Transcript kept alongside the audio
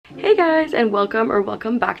guys, and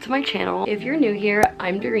welcome back to my channel. If you're new here,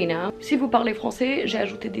 I'm Darina. Si vous parlez français, j'ai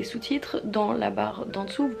ajouté des sous-titres dans la barre d'en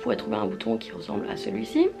dessous. Vous pourrez trouver un bouton qui ressemble à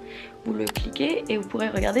celui-ci. Vous le cliquez et vous pourrez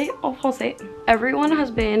regarder en français. Everyone has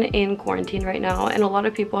been in quarantine right now, and a lot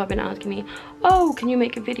of people have been asking me, oh, can you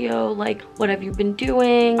make a video? Like, what have you been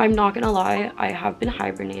doing? I'm not gonna lie, I have been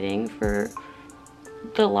hibernating for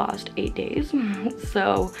the last 8 days,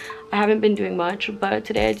 so I haven't been doing much, but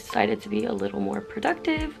today I decided to be a little more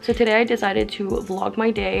productive. So today I decided to vlog my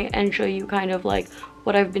day and show you kind of like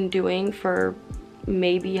what I've been doing for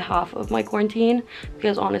maybe half of my quarantine,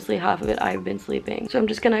 because honestly half of it I've been sleeping. So I'm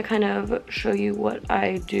just gonna kind of show you what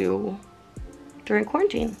I do during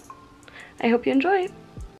quarantine. I hope you enjoy.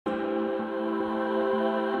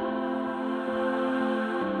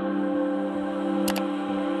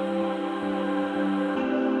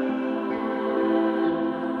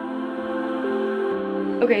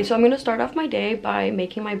 Okay, so I'm gonna start off my day by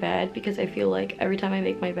making my bed, because I feel like every time I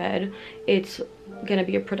make my bed, it's gonna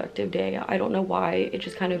be a productive day. I don't know why, it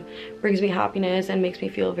just kind of brings me happiness and makes me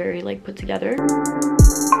feel very like put together.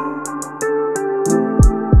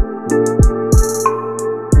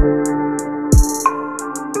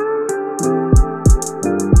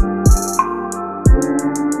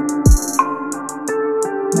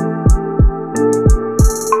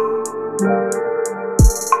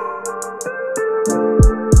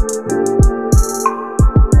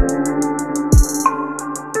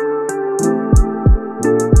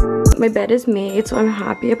 My bed is made, so I'm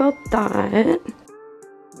happy about that.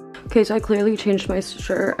 Okay, so I clearly changed my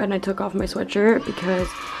shirt and I took off my sweatshirt because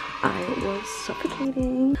I was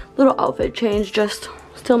suffocating. Little outfit change, just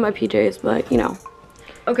still my PJs, but you know.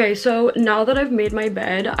 Okay, so now that I've made my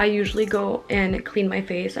bed, I usually go and clean my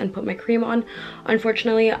face and put my cream on.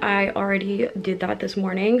 Unfortunately, I already did that this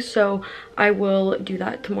morning, so I will do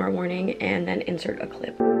that tomorrow morning and then insert a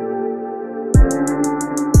clip.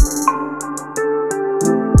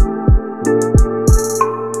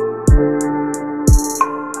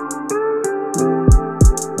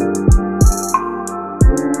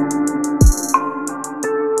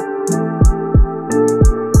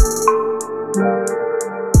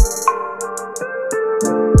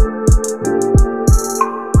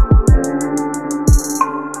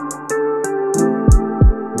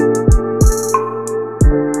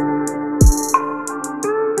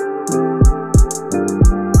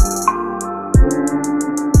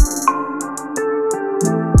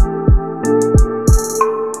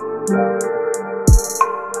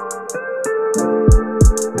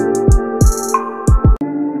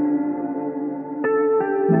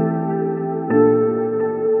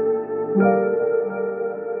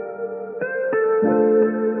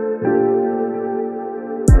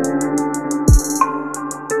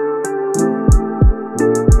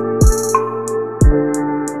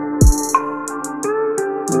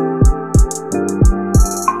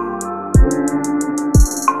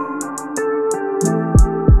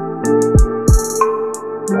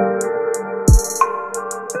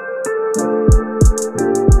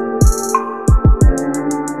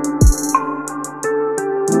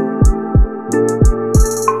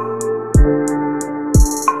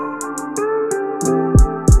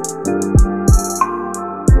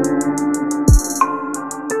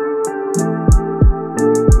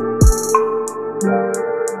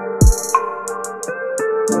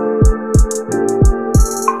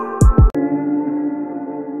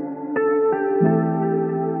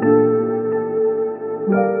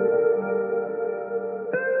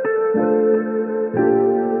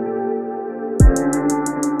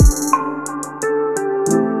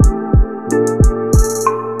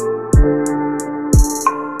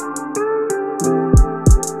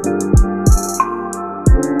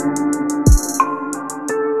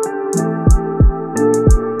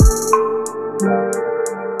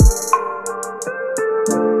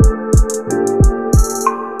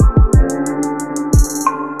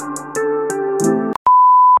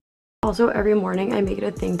 Also, every morning I make it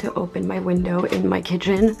a thing to open my window in my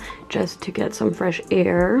kitchen just to get some fresh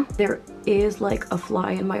air. There is like a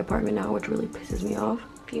fly in my apartment now, which really pisses me off.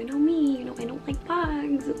 If you know me, you know I don't like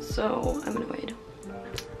bugs, so I'm annoyed.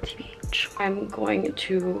 TBH. I'm going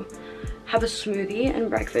to have a smoothie and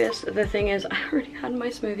breakfast. The thing is, I already had my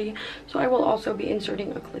smoothie, so I will also be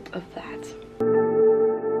inserting a clip of that.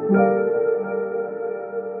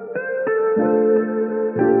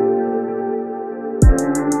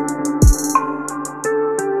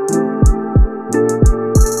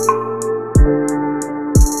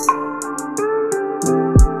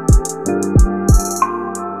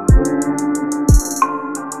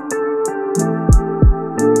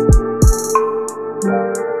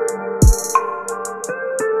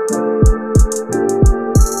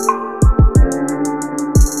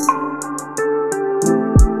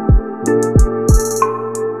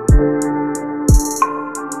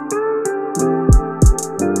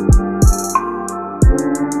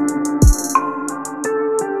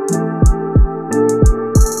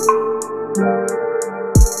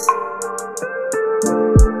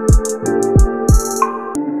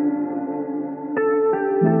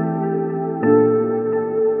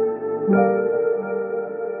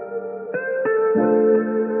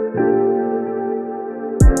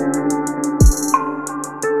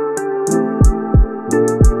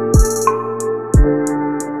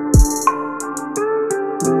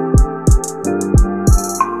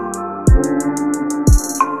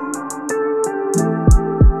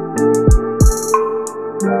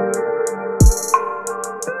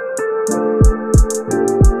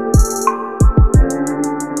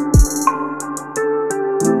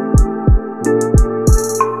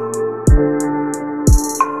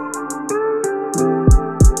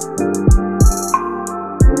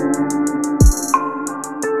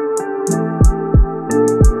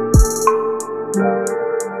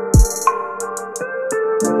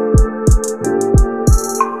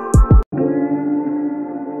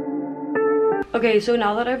 Okay, so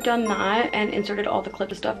now that I've done that and inserted all the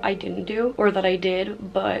clip stuff I didn't do, or that I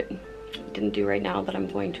did but didn't do right now that I'm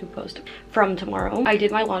going to post from tomorrow. I did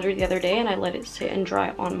my laundry the other day and I let it sit and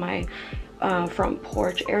dry on my front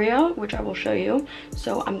porch area, which I will show you.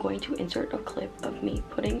 So I'm going to insert a clip of me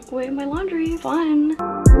putting away my laundry. Fun.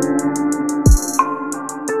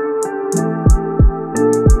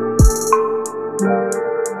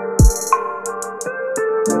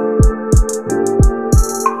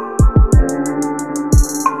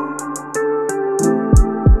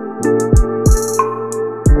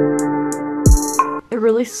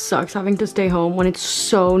 Really sucks having to stay home when it's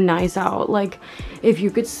so nice out. Like, if you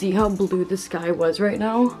could see how blue the sky was right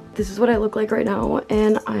now, this is what I look like right now.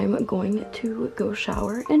 And I'm going to go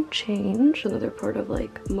shower and change. Another part of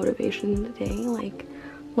like motivation in the day, like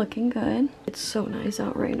looking good. It's so nice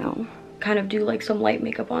out right now. Kind of do like some light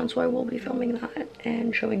makeup on, so I will be filming that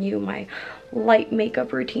and showing you my light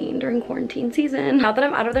makeup routine during quarantine season. Now that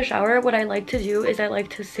I'm out of the shower, what I like to do is I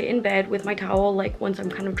like to sit in bed with my towel, like once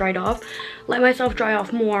I'm kind of dried off, let myself dry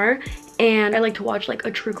off more, and I like to watch like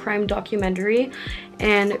a true crime documentary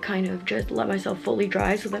and kind of just let myself fully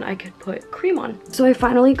dry so then I could put cream on. So I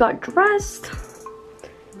finally got dressed.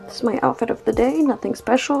 This is my outfit of the day, nothing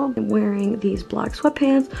special. I'm wearing these black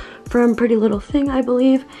sweatpants from Pretty Little Thing, I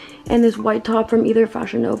believe, and this white top from either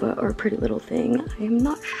Fashion Nova or Pretty Little Thing. I am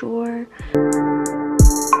not sure.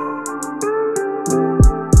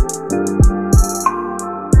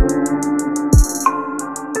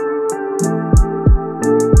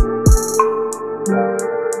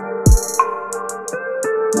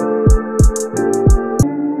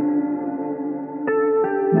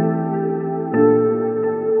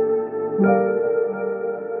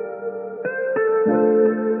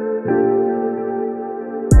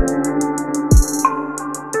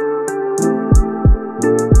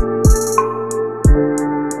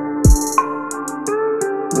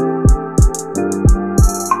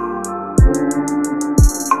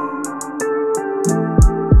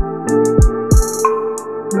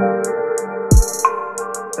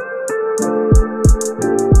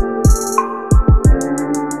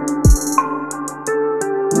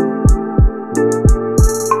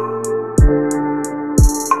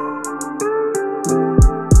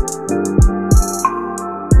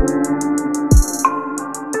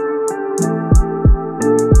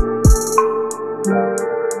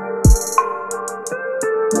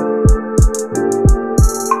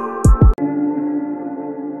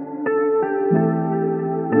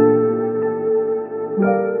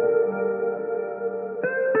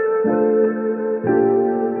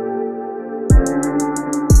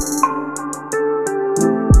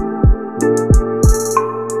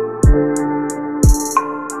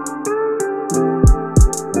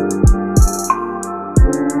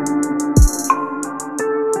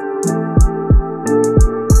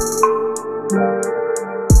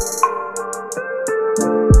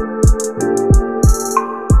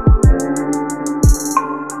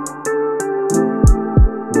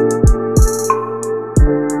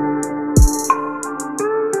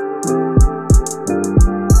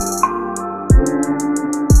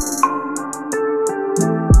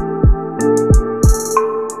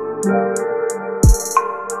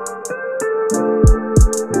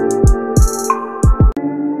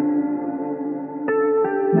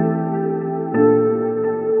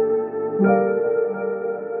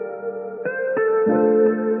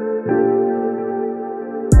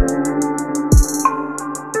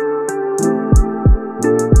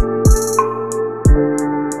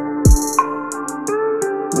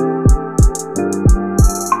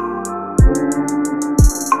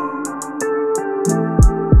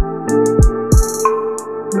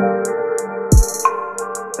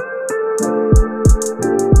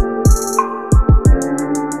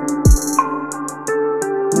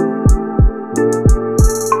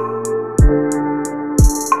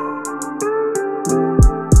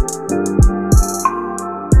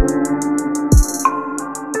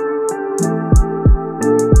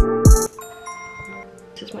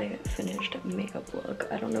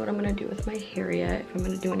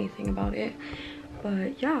 About it,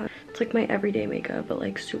 but yeah, it's like my everyday makeup, but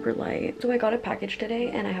like super light. So I got a package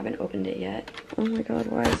today and I haven't opened it yet. Oh my god,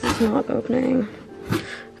 why is this not opening?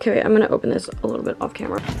 Okay, wait, I'm gonna open this a little bit off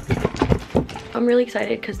camera. I'm really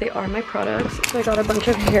excited because they are my products. So I got a bunch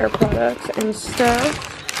of hair products and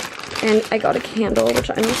stuff, and I got a candle, which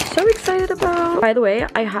I'm so excited about. By the way,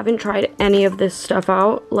 I haven't tried any of this stuff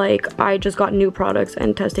out. Like, I just got new products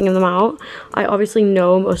and testing them out. I obviously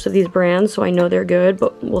know most of these brands, so I know they're good,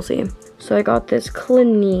 but we'll see. So I got this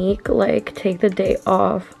Clinique, like, take the day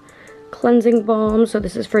off cleansing balm. So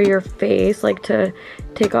this is for your face, like to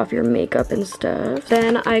take off your makeup and stuff.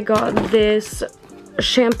 Then I got this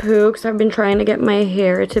shampoo because I've been trying to get my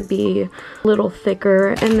hair to be a little thicker.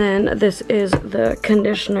 And then this is the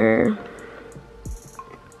conditioner.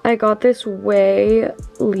 I got this Ouai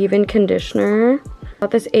leave-in conditioner. I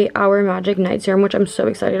got this 8-Hour Magic Night Serum, which I'm so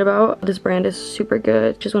excited about. This brand is super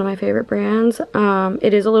good. It's just one of my favorite brands.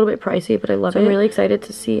 It is a little bit pricey, but I love it. I'm really excited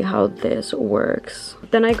to see how this works.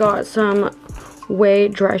 Then I got some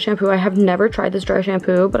Ouai dry shampoo. I have never tried this dry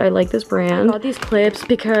shampoo, but I like this brand. I got these clips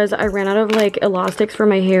because I ran out of like elastics for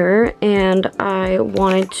my hair, and I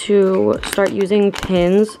wanted to start using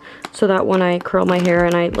pins so that when I curl my hair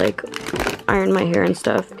and I like iron my hair and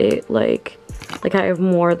stuff, it like I have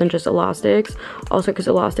more than just elastics. Also because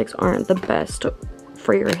elastics aren't the best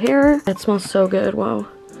for your hair. That smells so good. Wow.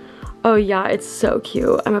 Oh yeah, it's so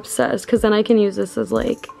cute. I'm obsessed because then I can use this as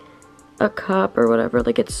like a cup or whatever.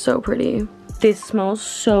 Like, it's so pretty. This smells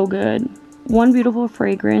so good. One beautiful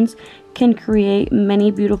fragrance can create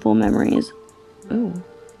many beautiful memories. Ooh.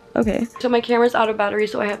 Okay. So my camera's out of battery,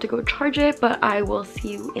 so I have to go charge it, but I will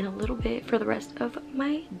see you in a little bit for the rest of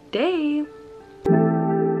my day.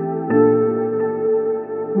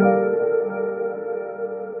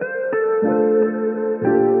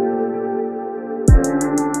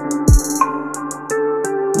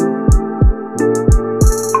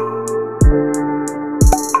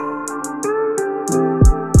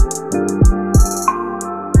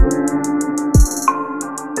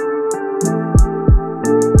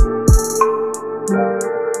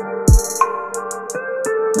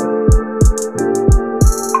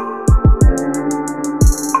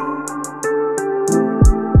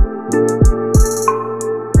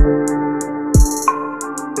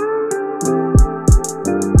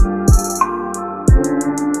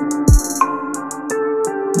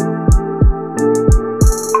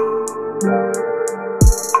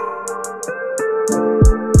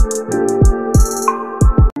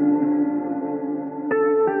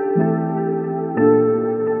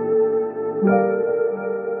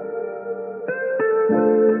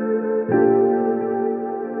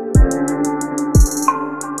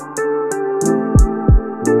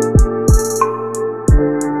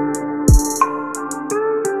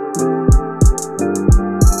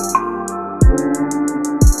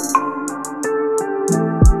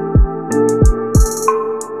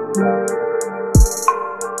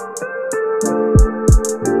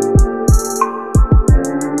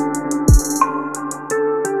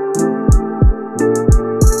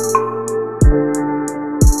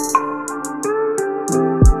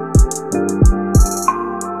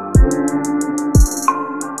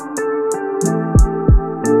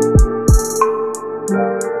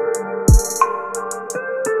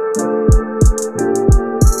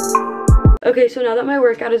 Okay, so now that my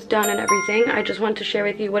workout is done and everything, I just want to share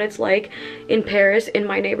with you what it's like in Paris, in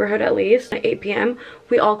my neighborhood at least. At 8 p.m.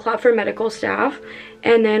 we all clap for medical staff,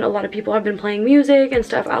 and then a lot of people have been playing music and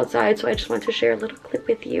stuff outside, so I just want to share a little clip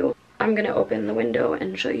with you. I'm gonna open the window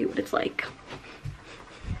and show you what it's like.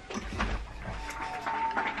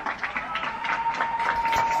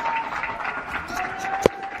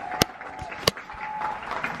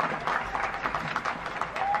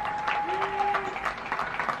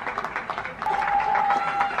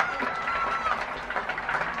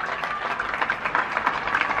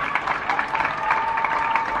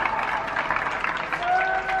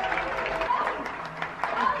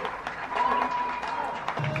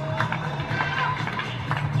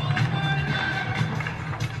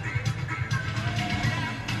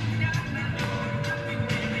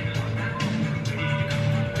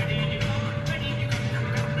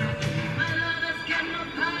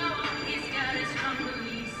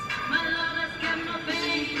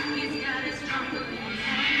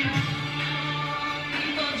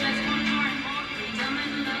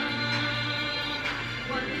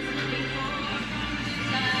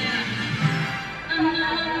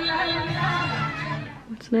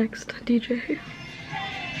 What's next, DJ?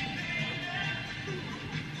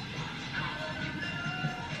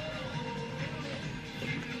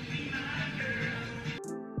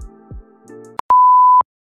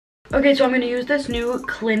 Okay, so I'm gonna use this new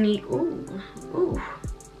Clinique. Ooh,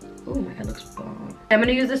 my head looks bomb. I'm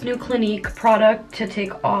gonna use this new Clinique product to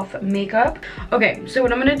take off makeup. Okay, so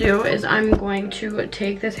what I'm gonna do is I'm going to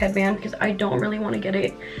take this headband because I don't really want to get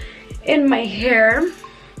it in my hair.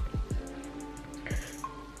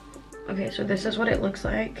 Okay, so this is what it looks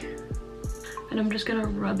like, and I'm just gonna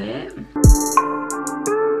rub it.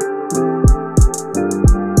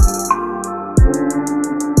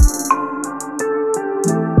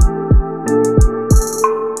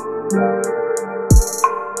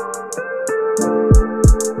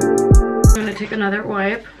 take another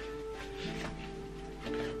wipe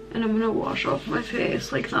and I'm gonna wash off my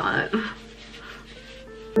face like that.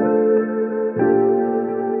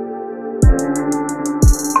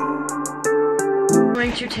 I'm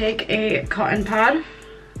going to take a cotton pad.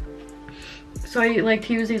 So I like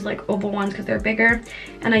to use these like oval ones because they're bigger,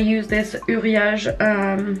 and I use this Uriage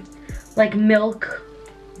like milk,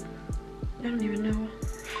 I don't even know,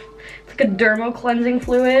 it's like a dermo cleansing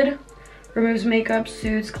fluid, removes makeup,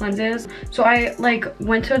 soothes, cleanses. So I like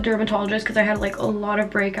went to a dermatologist because I had like a lot of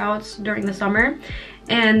breakouts during the summer,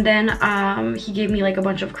 and then he gave me like a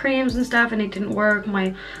bunch of creams and stuff and it didn't work.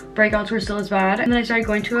 My breakouts were still as bad, and then I started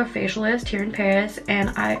going to a facialist here in Paris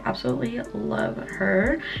and I absolutely love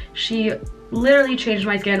her. She literally changed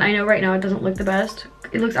my skin. I know right now it doesn't look the best.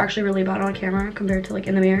 It looks actually really bad on camera compared to like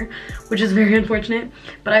in the mirror, which is very unfortunate,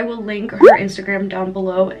 but I will link her Instagram down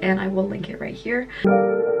below and I will link it right here.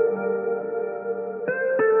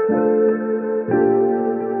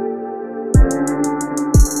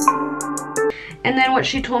 And then what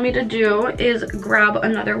she told me to do is grab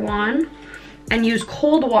another one and use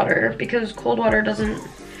cold water, because cold water doesn't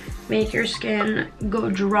make your skin go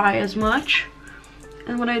dry as much.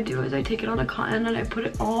 And what I do is I take it on a cotton and I put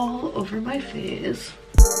it all over my face.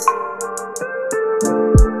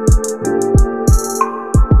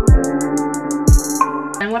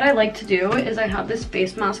 And what I like to do is I have this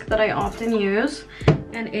face mask that I often use,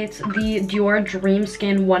 and it's the Dior Dream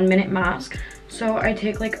Skin 1 Minute Mask. So I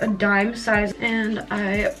take like a dime size and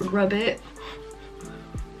I rub it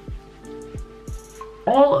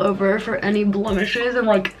all over for any blemishes, and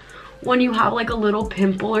like when you have like a little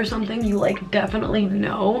pimple or something, you like definitely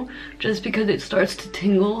know just because it starts to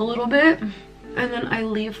tingle a little bit. And then I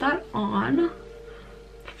leave that on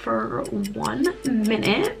for 1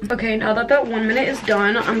 minute. Okay, now that that 1 minute is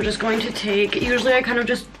done, I'm just going to take, usually I kind of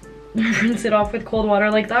just rinse it off with cold water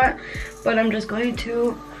like that, but I'm just going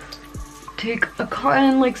to take a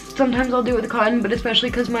cotton, like sometimes I'll do it with a cotton, but especially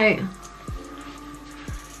because my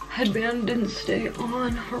headband didn't stay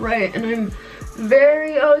on right, and I'm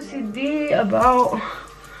very OCD about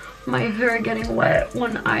my hair getting wet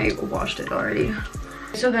when I washed it already.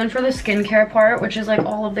 So then for the skincare part, which is like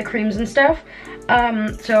all of the creams and stuff,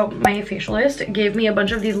 so my facialist gave me a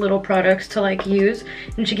bunch of these little products to like use,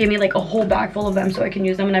 and she gave me like a whole bag full of them so I can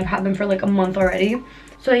use them, and I've had them for like a month already.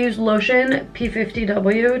 So I use lotion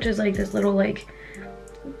P50W, which is like this little like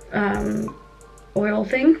oil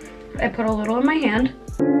thing. I put a little in my hand.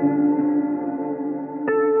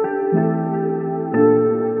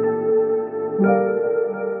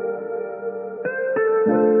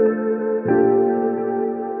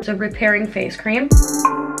 It's a repairing face cream.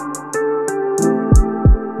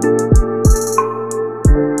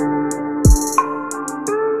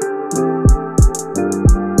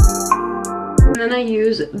 Then I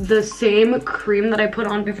use the same cream that I put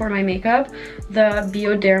on before my makeup, the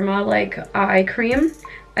Bioderma like eye cream.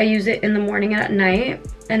 I use it in the morning and at night,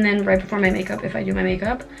 and then right before my makeup if I do my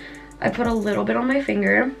makeup. I put a little bit on my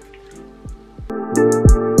finger.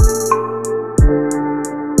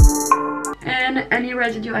 And any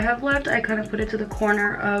residue I have left, I kind of put it to the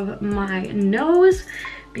corner of my nose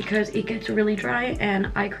because it gets really dry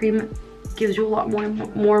and eye cream gives you a lot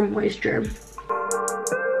more moisture.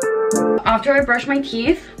 After I brush my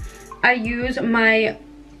teeth, I use my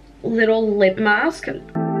little lip mask.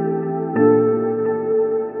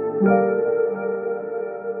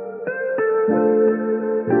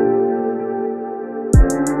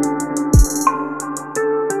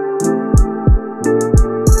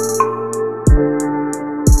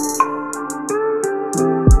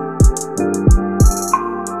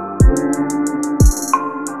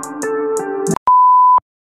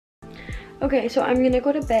 Okay, so I'm gonna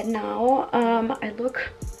go to bed now. I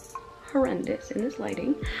look horrendous in this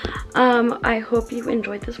lighting. I hope you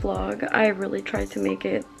enjoyed this vlog. I really tried to make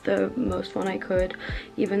it the most fun I could,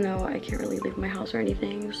 even though I can't really leave my house or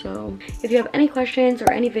anything. So if you have any questions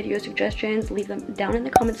or any video suggestions, leave them down in the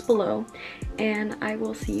comments below, and I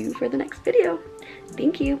will see you for the next video.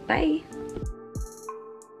 Thank you. Bye.